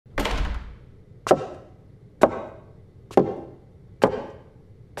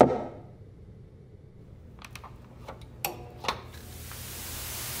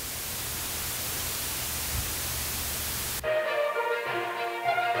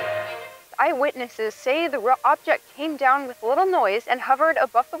eyewitnesses say the object came down with little noise and hovered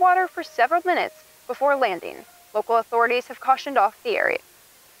above the water for several minutes before landing. Local authorities have cautioned off the area.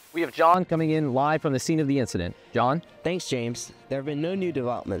 We have John coming in live from the scene of the incident. John? Thanks, James. There have been no new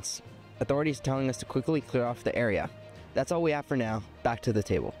developments. Authorities telling us to quickly clear off the area. That's all we have for now. Back to the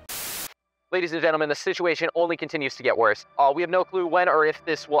table. Ladies and gentlemen, the situation only continues to get worse. We have no clue when or if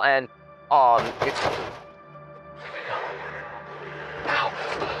this will end.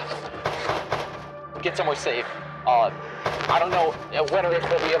 Get somewhere safe. I don't know when or if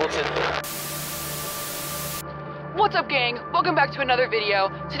they'll be able to... What's up, gang? Welcome back to another video.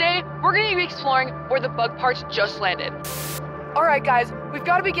 Today, we're going to be exploring where the bug parts just landed. Alright guys, we've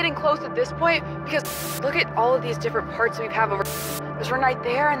got to be getting close at this point because look at all of these different parts we have over. There's one right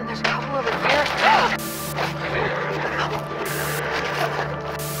there and then there's a couple over here.